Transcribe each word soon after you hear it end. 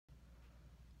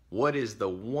What is the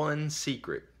one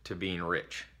secret to being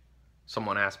rich?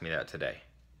 Someone asked me that today.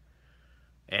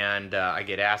 And I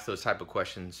get asked those type of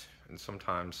questions, and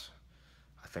sometimes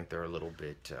I think they're a little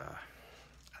bit,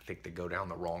 I think they go down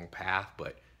the wrong path, but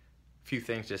a few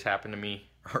things just happened to me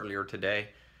earlier today,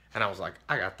 and I was like,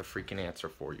 I got the freaking answer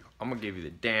for you. I'm gonna give you the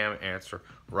damn answer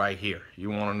right here. You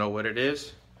wanna know what it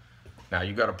is? Now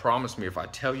you gotta promise me if I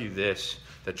tell you this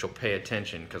that you'll pay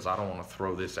attention, because I don't wanna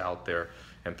throw this out there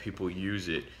and people use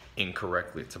it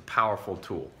incorrectly. It's a powerful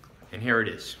tool, and here it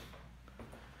is.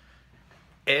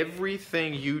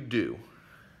 Everything you do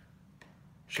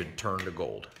should turn to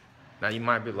gold. Now you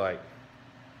might be like,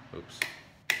 oops.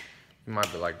 You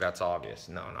might be like, that's obvious.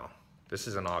 No, this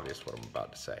isn't obvious what I'm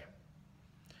about to say.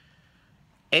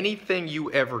 Anything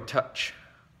you ever touch,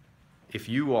 if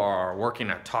you are working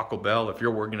at Taco Bell, if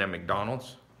you're working at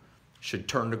McDonald's, should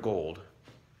turn to gold.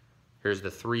 Here's the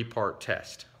 3-part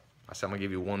test. I said I'm gonna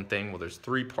give you one thing. Well, there's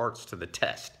 3 parts to the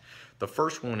test. The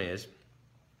first one is,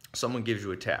 someone gives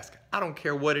you a task. I don't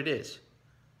care what it is.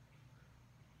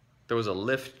 There was a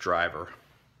Lyft driver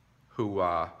who,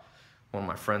 one of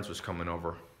my friends was coming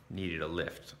over, needed a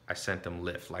lift. I sent them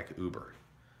Lyft, like Uber.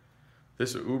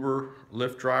 This Uber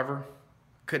Lyft driver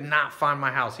could not find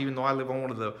my house, even though I live on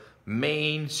one of the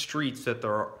main streets that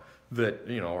are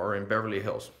in Beverly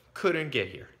Hills. Couldn't get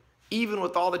here. Even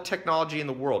with all the technology in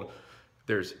the world,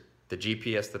 there's the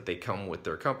GPS that they come with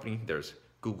their company, there's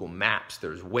Google Maps,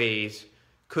 there's Waze.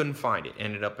 Couldn't find it.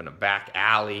 Ended up in a back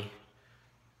alley.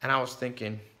 And I was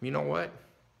thinking, you know what?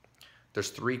 There's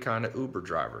 3 kind of Uber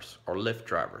drivers or Lyft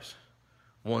drivers.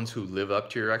 Ones who live up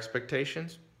to your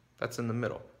expectations, that's in the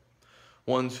middle.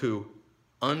 Ones who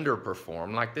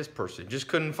underperform, like this person, just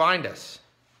couldn't find us.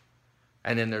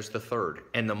 And then there's the third,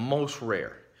 and the most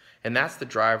rare. And that's the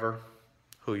driver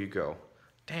who you go,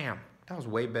 damn, that was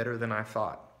way better than I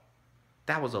thought.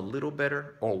 That was a little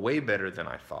better or way better than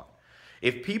I thought.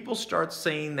 If people start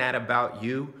saying that about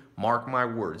you, mark my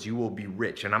words, you will be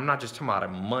rich. And I'm not just talking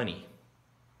about money.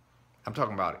 I'm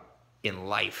talking about it in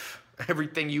life.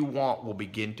 Everything you want will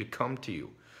begin to come to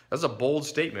you. That's a bold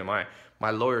statement.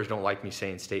 My lawyers don't like me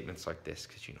saying statements like this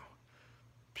because,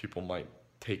 people might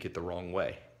take it the wrong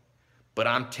way. But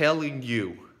I'm telling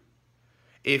you,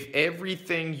 if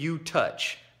everything you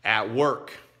touch at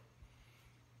work,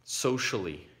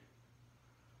 socially,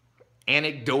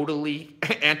 anecdotally,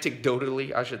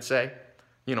 I should say,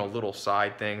 little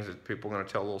side things that people are going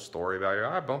to tell a little story about you.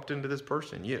 I bumped into this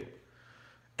person, you.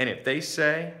 And if they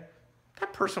say,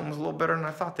 that person was a little better than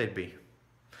I thought they'd be.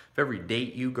 If every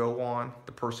date you go on,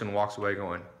 the person walks away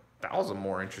going, that was a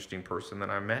more interesting person than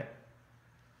I met.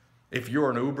 If you're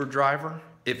an Uber driver,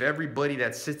 if everybody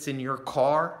that sits in your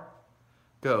car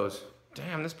goes,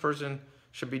 damn, this person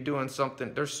should be doing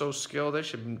something, they're so skilled, they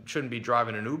shouldn't be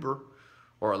driving an Uber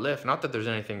or a Lyft. Not that there's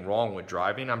anything wrong with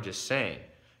driving, I'm just saying,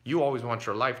 you always want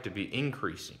your life to be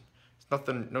increasing.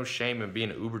 There's no shame in being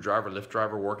an Uber driver, Lyft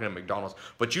driver, working at McDonald's,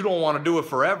 but you don't want to do it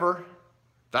forever.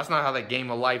 That's not how that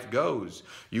game of life goes.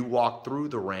 You walk through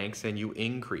the ranks and you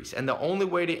increase. And the only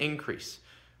way to increase,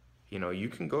 you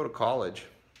can go to college,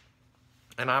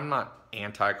 and I'm not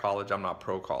anti-college, I'm not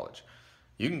pro-college.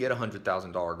 You can get a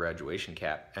 $100,000 graduation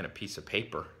cap and a piece of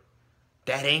paper.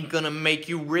 That ain't gonna make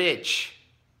you rich.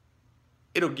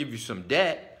 It'll give you some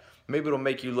debt. Maybe it'll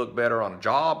make you look better on a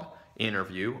job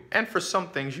interview. And for some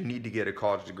things, you need to get a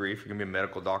college degree if you're gonna be a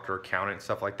medical doctor, accountant,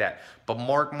 stuff like that. But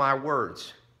mark my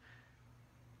words,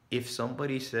 if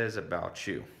somebody says about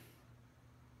you,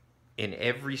 in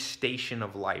every station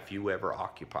of life you ever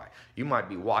occupy, you might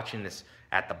be watching this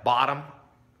at the bottom.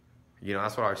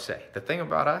 That's what I would say. The thing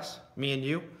about us, me and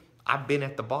you, I've been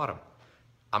at the bottom.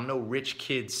 I'm no rich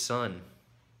kid's son.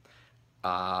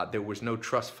 There was no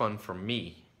trust fund for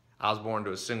me. I was born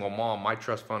to a single mom. My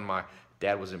trust fund, my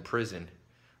dad was in prison.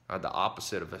 The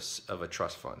opposite of a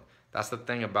trust fund. That's the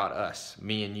thing about us,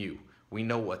 me and you. We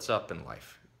know what's up in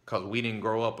life because we didn't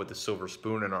grow up with a silver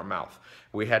spoon in our mouth.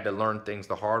 We had to learn things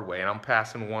the hard way. And I'm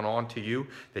passing one on to you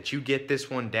that you get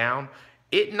this one down.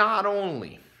 It not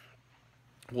only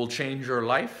will change your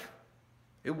life,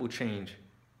 it will change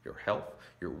your health,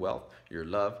 your wealth, your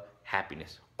love,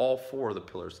 happiness, all 4 of the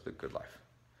pillars of the good life.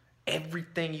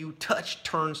 Everything you touch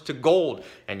turns to gold.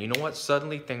 And you know what?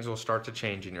 Suddenly things will start to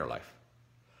change in your life.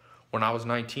 When I was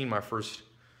 19, my first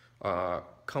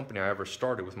company I ever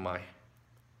started with my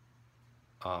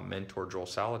mentor, Joel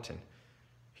Salatin,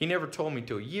 he never told me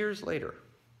till years later.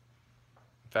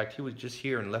 In fact, he was just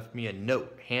here and left me a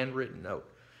note, handwritten note.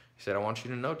 He said, I want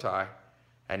you to know, Ty,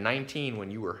 at 19,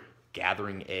 when you were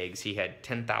gathering eggs, he had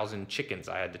 10,000 chickens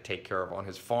I had to take care of on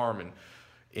his farm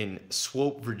in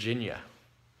Swope, Virginia.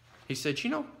 He said,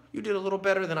 you did a little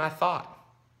better than I thought.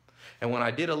 And when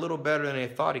I did a little better than I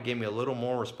thought, he gave me a little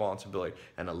more responsibility,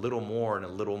 and a little more, and a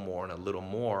little more, and a little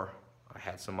more. I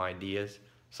had some ideas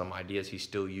he's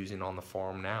still using on the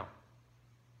farm now.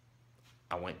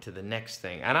 I went to the next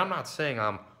thing. And I'm not saying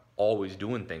I'm always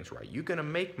doing things right. You're going to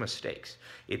make mistakes.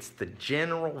 It's the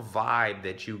general vibe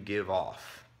that you give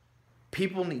off.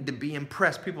 People need to be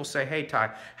impressed. People say, hey,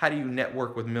 Ty, how do you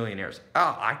network with millionaires?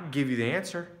 Oh, I can give you the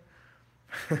answer.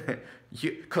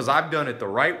 Because I've done it the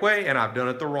right way and I've done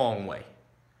it the wrong way.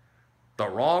 The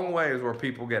wrong way is where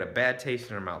people get a bad taste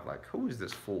in their mouth, like, who is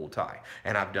this fool, Ty?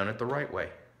 And I've done it the right way.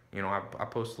 You know, I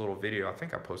posted a little video, I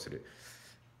think I posted it,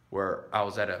 where I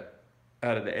was out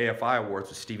of the AFI Awards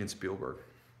with Steven Spielberg.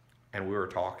 And we were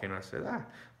talking, I said, let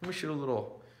me shoot a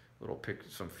little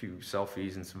some few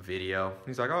selfies and some video.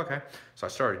 He's like, oh, okay. So I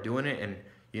started doing it, and,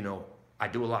 you know, I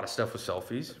do a lot of stuff with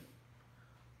selfies.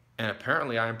 And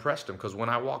apparently I impressed him, because when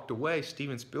I walked away,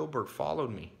 Steven Spielberg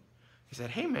followed me. He said,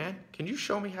 hey, man, can you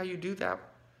show me how you do that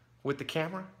with the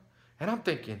camera? And I'm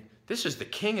thinking, this is the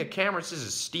king of cameras. This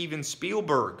is Steven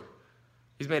Spielberg.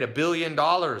 He's made $1 billion.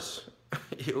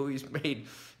 He's made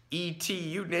E.T.,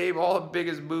 you name all the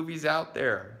biggest movies out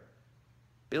there.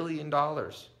 $1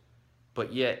 billion.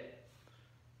 But yet,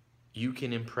 you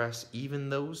can impress even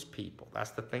those people.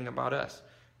 That's the thing about us.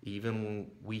 Even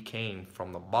when we came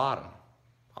from the bottom.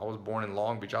 I was born in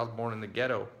Long Beach. I was born in the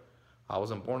ghetto. I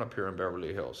wasn't born up here in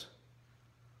Beverly Hills.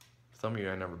 Some of you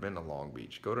have never been to Long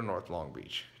Beach. Go to North Long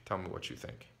Beach. Tell me what you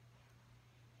think.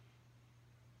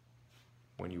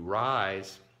 When you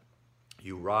rise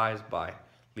by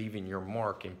leaving your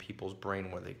mark in people's brain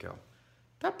where they go.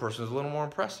 That person's a little more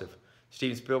impressive.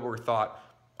 Steven Spielberg thought,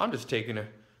 I'm just taking a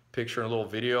picture and a little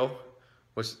video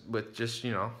with just,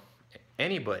 you know,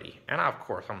 anybody. And of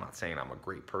course, I'm not saying I'm a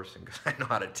great person, because I know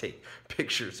how to take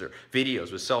pictures or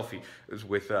videos with selfies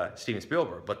with Steven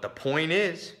Spielberg. But the point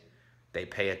is, they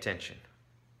pay attention.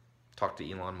 Talked to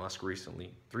Elon Musk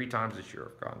recently. 3 times this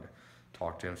year I've gotten to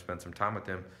talk to him, spend some time with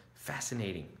him.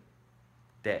 Fascinating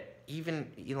that even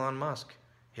Elon Musk,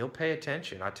 he'll pay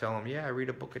attention. I tell him, yeah, I read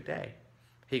a book a day.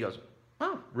 He goes,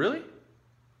 oh, really?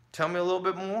 Tell me a little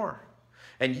bit more.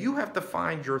 And you have to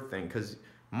find your thing, because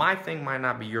my thing might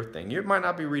not be your thing. You might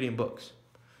not be reading books.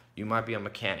 You might be a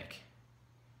mechanic.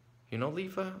 You know,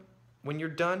 when you're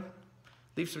done,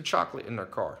 leave some chocolate in their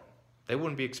car. They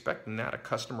wouldn't be expecting that. A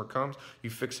customer comes, you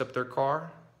fix up their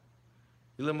car,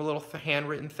 you leave them a little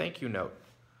handwritten thank you note.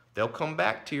 They'll come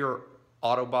back to your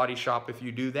auto body shop if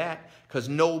you do that, because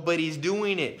nobody's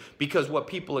doing it. Because what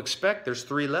people expect, there's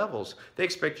 3 levels. They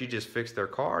expect you just fix their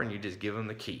car and you just give them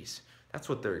the keys. That's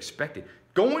what they're expecting.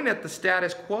 Going at the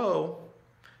status quo,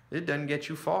 it doesn't get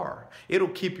you far. It'll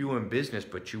keep you in business,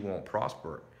 but you won't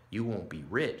prosper. You won't be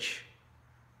rich.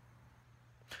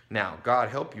 Now, God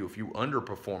help you if you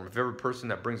underperform. If every person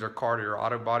that brings their car to your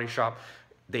auto body shop,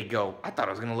 they go, I thought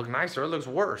it was going to look nicer. It looks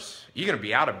worse. You're going to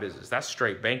be out of business. That's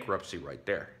straight bankruptcy right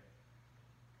there.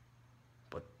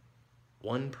 But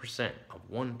 1%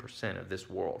 of this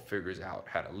world figures out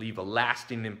how to leave a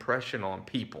lasting impression on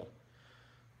people.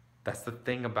 That's the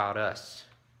thing about us.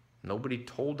 Nobody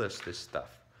told us this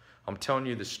stuff. I'm telling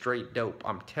you the straight dope.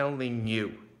 I'm telling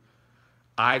you.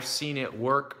 I've seen it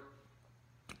work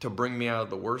to bring me out of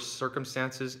the worst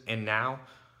circumstances, and now,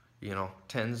 you know,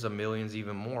 tens of millions,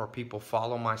 even more people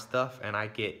follow my stuff, and I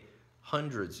get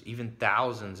hundreds, even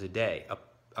thousands a day.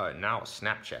 Now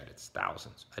Snapchat, it's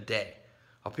thousands a day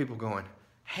of people going,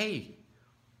 hey,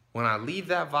 when I leave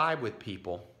that vibe with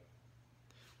people,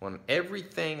 when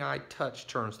everything I touch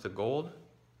turns to gold,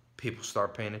 people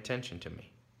start paying attention to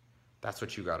me. That's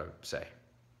what you got to say.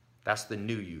 That's the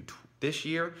new you. This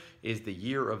year is the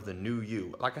year of the new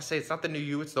you. Like I say, it's not the new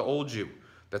you, it's the old you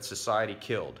that society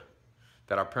killed,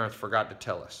 that our parents forgot to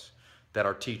tell us, that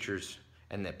our teachers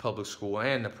and the public school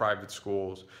and the private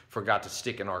schools forgot to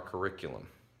stick in our curriculum.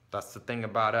 That's the thing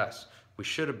about us. We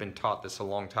should have been taught this a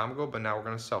long time ago, but now we're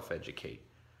going to self-educate.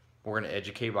 We're going to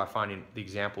educate by finding the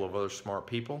example of other smart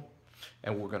people,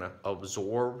 and we're going to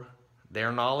absorb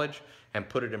their knowledge and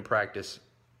put it in practice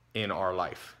in our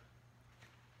life.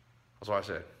 That's what I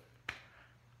said.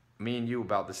 Me and you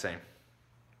about the same.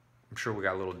 I'm sure we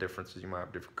got little differences. You might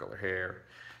have different color hair.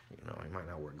 You know, you might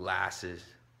not wear glasses.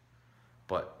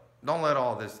 But don't let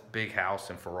all this big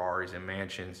house and Ferraris and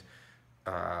mansions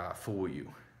fool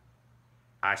you.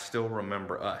 I still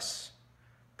remember us,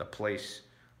 the place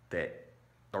that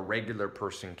the regular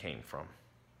person came from.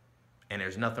 And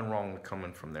there's nothing wrong with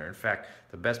coming from there. In fact,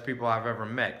 the best people I've ever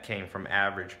met came from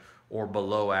average or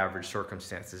below average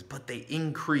circumstances, but they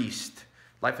increased.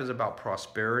 Life is about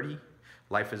prosperity.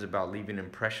 Life is about leaving an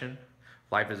impression.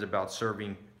 Life is about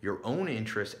serving your own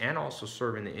interests and also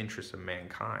serving the interests of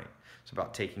mankind. It's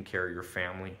about taking care of your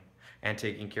family and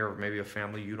taking care of maybe a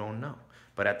family you don't know.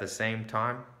 But at the same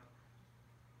time,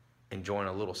 enjoying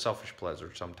a little selfish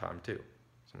pleasure sometime too.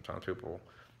 Sometimes people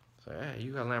say, hey,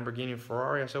 you got a Lamborghini and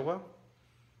Ferrari? I said, well,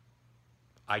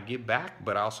 I give back,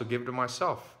 but I also give to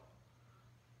myself.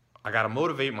 I got to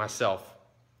motivate myself.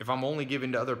 If I'm only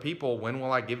giving to other people, when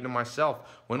will I give to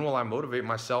myself? When will I motivate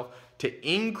myself to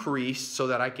increase so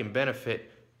that I can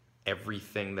benefit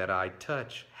everything that I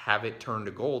touch, have it turn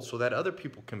to gold so that other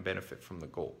people can benefit from the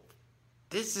gold?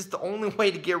 This is the only way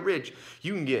to get rich.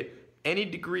 You can get any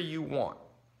degree you want,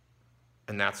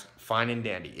 and that's fine and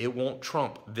dandy. It won't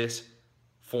trump this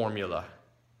formula.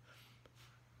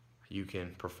 You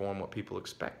can perform what people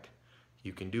expect.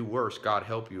 You can do worse. God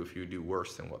help you if you do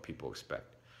worse than what people expect.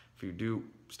 If you do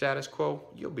status quo,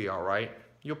 you'll be all right.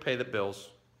 You'll pay the bills.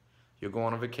 You'll go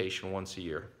on a vacation once a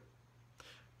year.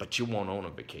 But you won't own a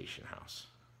vacation house.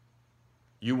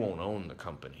 You won't own the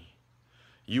company.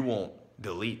 You won't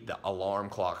delete the alarm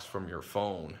clocks from your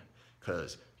phone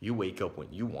because you wake up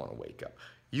when you want to wake up.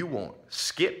 You won't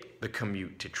skip the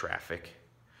commute to traffic.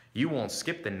 You won't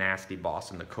skip the nasty boss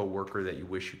and the coworker that you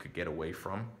wish you could get away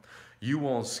from. You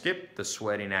won't skip the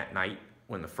sweating at night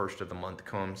when the first of the month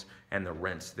comes and the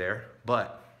rent's there.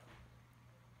 But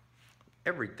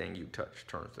everything you touch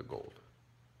turns to gold.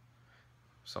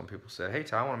 Some people said, hey,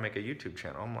 Ty, I want to make a YouTube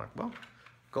channel. I'm like, well,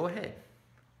 go ahead.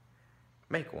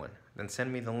 Make one. Then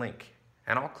send me the link.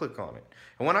 And I'll click on it.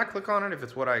 And when I click on it, if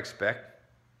it's what I expect,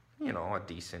 you know, a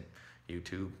decent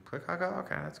YouTube, click, I go,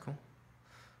 okay, that's cool.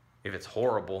 If it's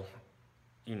horrible,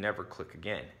 you never click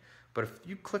again. But if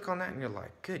you click on that and you're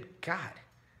like, good God,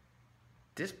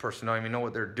 this person don't even know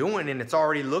what they're doing and it's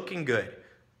already looking good,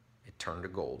 it turned to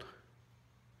gold.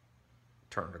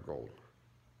 Turned to gold.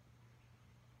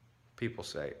 People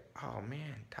say, oh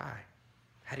man, Ty,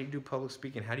 how do you do public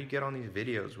speaking? How do you get on these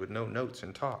videos with no notes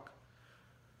and talk?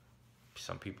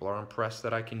 Some people are impressed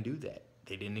that I can do that.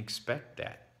 They didn't expect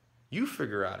that. You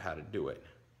figure out how to do it.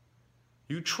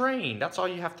 You train. That's all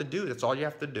you have to do. That's all you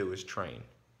have to do is train.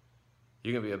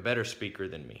 You're going to be a better speaker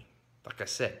than me. Like I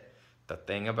said, the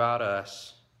thing about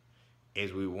us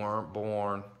is we weren't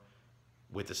born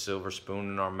with a silver spoon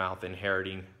in our mouth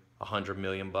inheriting $100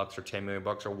 million or $10 million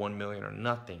or $1 million or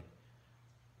nothing.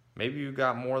 Maybe you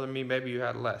got more than me, maybe you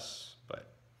had less. But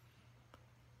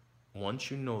once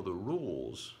you know the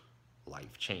rules,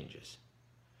 life changes.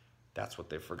 That's what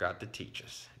they forgot to teach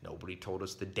us. Nobody told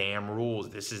us the damn rules.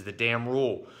 This is the damn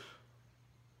rule.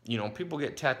 You know, people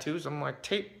get tattoos. I'm like,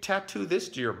 tattoo this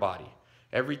to your body.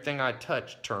 Everything I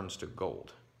touch turns to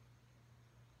gold.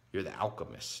 You're the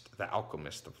alchemist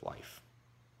of life.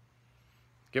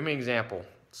 Give me an example.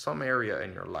 Some area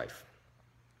in your life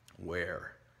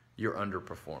where you're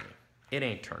underperforming. It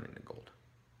ain't turning to gold.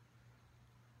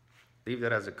 Leave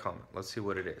that as a comment. Let's see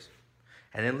what it is.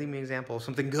 And then leave me an example of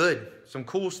something good, some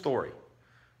cool story.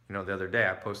 You know, the other day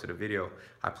I posted a video.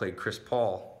 I played Chris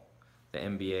Paul, the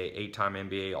NBA, 8-time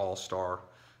NBA All-Star,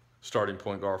 starting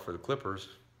point guard for the Clippers.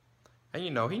 And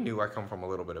you know, he knew I come from a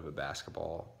little bit of a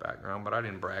basketball background, but I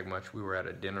didn't brag much. We were at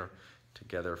a dinner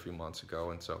together a few months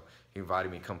ago, and so he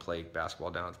invited me to come play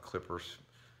basketball down at the Clippers.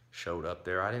 Showed up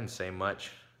there. I didn't say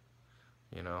much,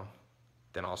 you know.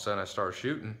 Then all of a sudden I started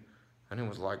shooting, and he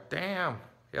was like, damn.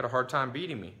 He had a hard time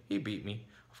beating me. He beat me,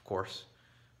 of course.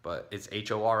 But it's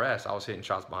HORS. I was hitting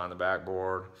shots behind the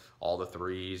backboard, all the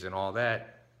threes and all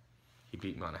that. He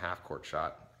beat me on a half-court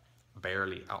shot.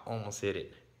 Barely. I almost hit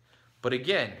it. But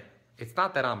again, it's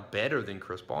not that I'm better than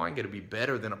Chris Paul. I ain't going to be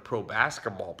better than a pro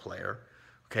basketball player.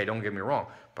 Okay, don't get me wrong.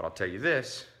 But I'll tell you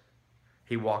this.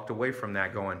 He walked away from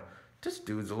that going, this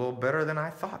dude's a little better than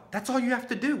I thought. That's all you have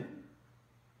to do.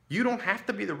 You don't have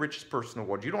to be the richest person in the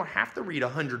world. You don't have to read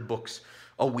 100 books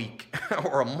a week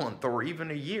or a month or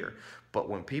even a year. But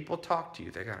when people talk to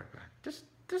you, they got to go,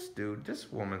 this dude,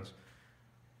 this woman's,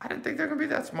 I didn't think they're going to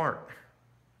be that smart.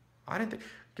 I didn't think.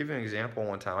 Give you an example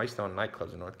one time. I used to own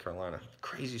nightclubs in North Carolina.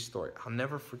 Crazy story. I'll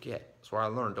never forget. That's where I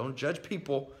learned. Don't judge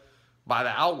people by the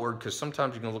outward because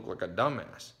sometimes you can look like a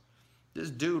dumbass. This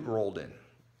dude rolled in.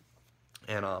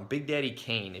 And Big Daddy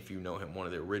Kane, if you know him, one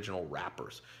of the original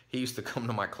rappers, he used to come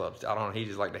to my clubs. I don't know, he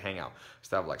just liked to hang out. Used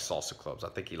to have like salsa clubs. I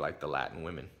think he liked the Latin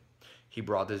women. He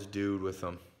brought this dude with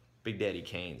him, Big Daddy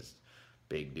Kane's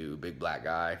big dude, big black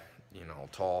guy, you know,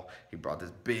 tall. He brought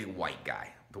this big white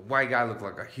guy. The white guy looked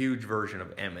like a huge version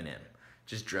of Eminem,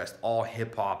 just dressed all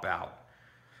hip hop out.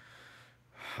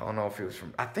 I don't know if he was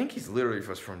from, I think he's literally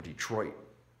was from Detroit.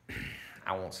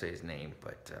 I won't say his name,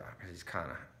 but he's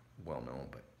kind of well known,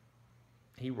 but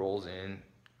he rolls in,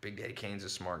 Big Daddy Kane's a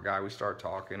smart guy. We started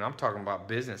talking. I'm talking about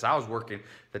business. I was working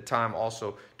at the time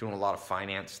also doing a lot of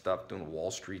finance stuff, doing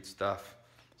Wall Street stuff.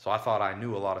 So I thought I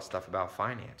knew a lot of stuff about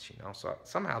finance, you know. So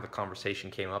somehow the conversation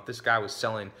came up. This guy was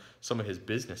selling some of his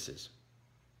businesses.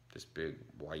 This big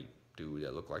white dude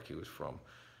that looked like he was from,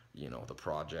 you know, the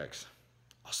projects.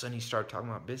 All of a sudden he started talking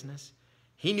about business.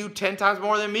 He knew 10 times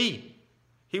more than me.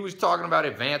 He was talking about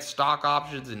advanced stock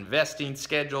options, investing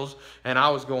schedules, and I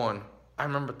was going, I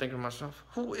remember thinking to myself,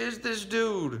 who is this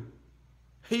dude?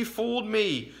 He fooled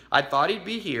me. I thought he'd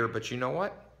be here, but you know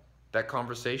what? That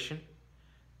conversation,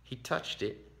 he touched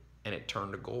it and it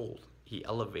turned to gold. He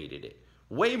elevated it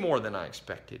way more than I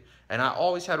expected. And I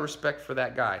always had respect for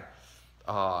that guy.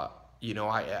 You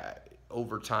know,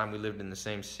 over time we lived in the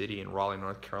same city in Raleigh,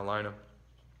 North Carolina.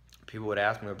 People would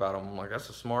ask me about him. I'm like, that's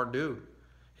a smart dude.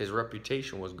 His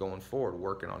reputation was going forward,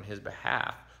 working on his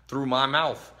behalf through my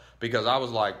mouth, because I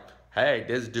was like, hey,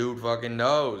 this dude fucking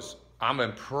knows. I'm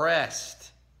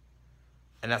impressed.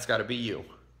 And that's got to be you.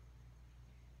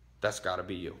 That's got to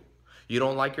be you. You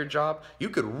don't like your job? You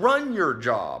could run your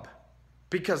job.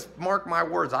 Because mark my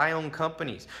words, I own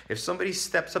companies. If somebody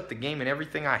steps up the game and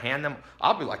everything I hand them,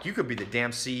 I'll be like, you could be the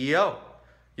damn CEO.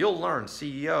 You'll learn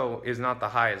CEO is not the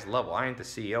highest level. I ain't the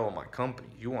CEO of my company.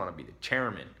 You want to be the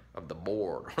chairman of the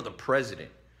board or the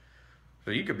president.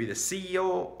 So you could be the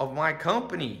CEO of my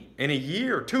company in a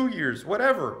year, 2 years,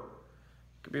 whatever.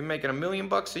 You could be making $1 million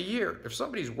a year. If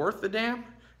somebody's worth the damn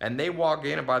and they walk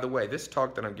in, and by the way, this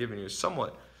talk that I'm giving you is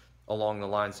somewhat along the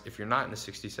lines, if you're not in the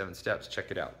 67 steps, check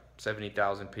it out.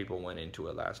 70,000 people went into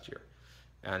it last year.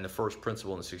 And the first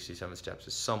principle in the 67 steps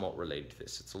is somewhat related to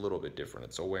this. It's a little bit different.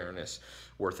 It's awareness,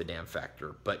 worth a damn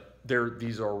factor. But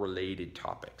these are related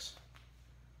topics.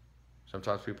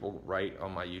 Sometimes people write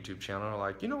on my YouTube channel and are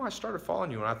like, you know, I started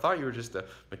following you and I thought you were just a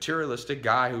materialistic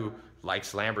guy who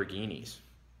likes Lamborghinis.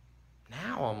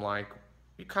 Now I'm like,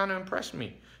 you kind of impressed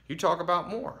me. You talk about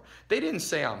more. They didn't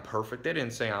say I'm perfect. They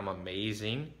didn't say I'm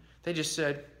amazing. They just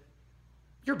said,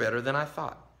 you're better than I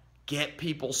thought. Get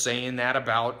people saying that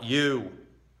about you.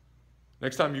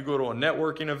 Next time you go to a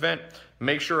networking event,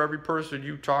 make sure every person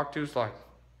you talk to is like,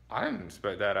 I didn't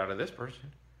expect that out of this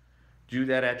person. Do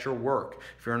that at your work.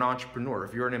 If you're an entrepreneur,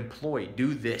 if you're an employee,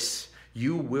 do this.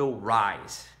 You will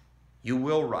rise. You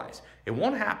will rise. It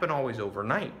won't happen always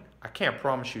overnight. I can't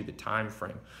promise you the time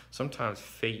frame. Sometimes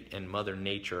fate and Mother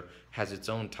Nature has its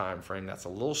own time frame that's a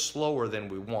little slower than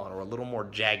we want, or a little more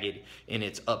jagged in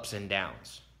its ups and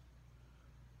downs.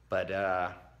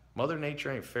 But Mother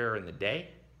Nature ain't fair in the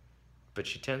day, but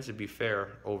she tends to be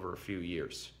fair over a few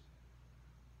years.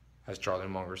 As Charlie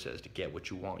Munger says, to get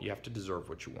what you want, you have to deserve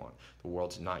what you want. The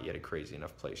world's not yet a crazy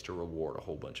enough place to reward a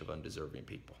whole bunch of undeserving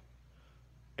people.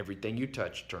 Everything you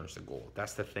touch turns to gold.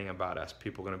 That's the thing about us.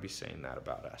 People are going to be saying that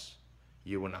about us.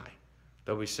 You and I.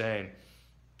 They'll be saying,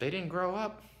 they didn't grow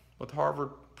up with Harvard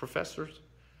professors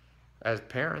as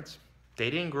parents.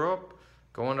 They didn't grow up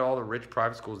going to all the rich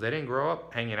private schools. They didn't grow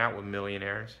up hanging out with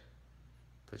millionaires.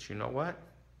 But you know what?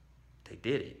 They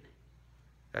did it.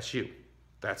 That's you.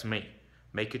 That's me.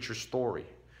 Make it your story.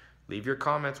 Leave your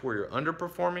comments where you're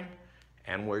underperforming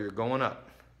and where you're going up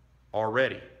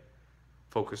already.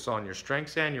 Focus on your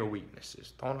strengths and your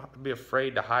weaknesses. Don't be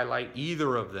afraid to highlight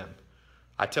either of them.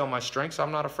 I tell my strengths,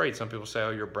 I'm not afraid. Some people say,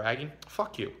 oh, you're bragging.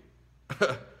 Fuck you.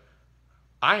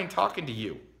 I ain't talking to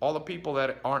you. All the people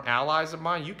that aren't allies of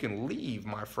mine, you can leave,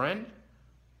 my friend.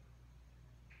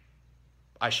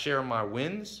 I share my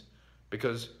wins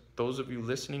because those of you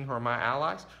listening who are my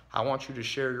allies, I want you to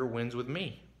share your wins with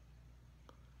me.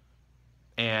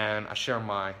 And I share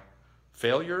my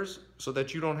failures so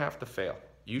that you don't have to fail.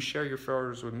 You share your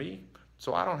failures with me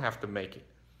so I don't have to make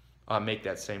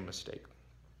that same mistake.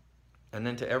 And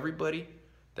then to everybody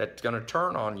that's going to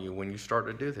turn on you when you start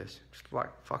to do this, just like,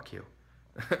 fuck you.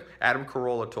 Adam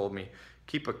Carolla told me,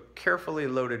 keep a carefully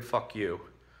loaded fuck you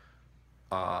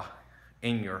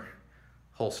in your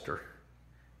holster.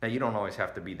 Now, you don't always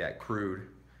have to be that crude,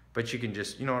 but you can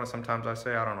just, you know what sometimes I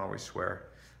say? I don't always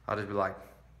swear. I'll just be like,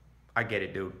 I get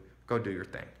it, dude. Go do your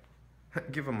thing.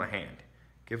 Give him a hand.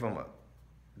 Give him a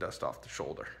dust off the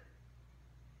shoulder.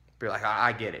 Be like,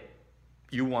 I get it.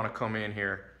 You want to come in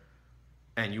here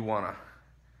and you want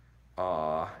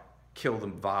to kill the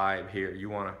vibe here. You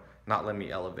want to not let me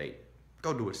elevate.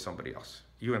 Go do it with somebody else.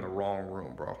 You're in the wrong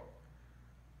room, bro.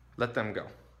 Let them go.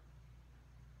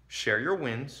 Share your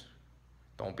wins.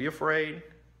 Don't be afraid,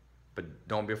 but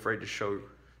don't be afraid to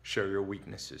share your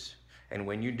weaknesses. And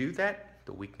when you do that,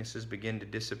 the weaknesses begin to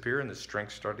disappear and the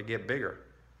strengths start to get bigger.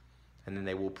 And then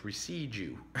they will precede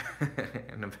you.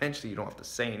 And eventually you don't have to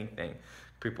say anything.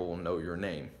 People will know your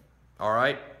name. All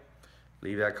right?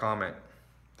 Leave that comment.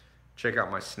 Check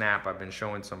out my Snap. I've been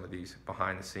showing some of these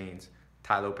behind the scenes.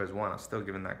 Ty Lopez won. I'm still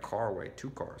giving that car away. 2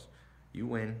 cars. You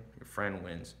win, your friend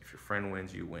wins. If your friend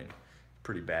wins, you win.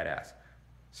 Pretty badass.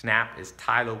 Snap is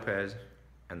Ty Lopez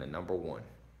and the number 1.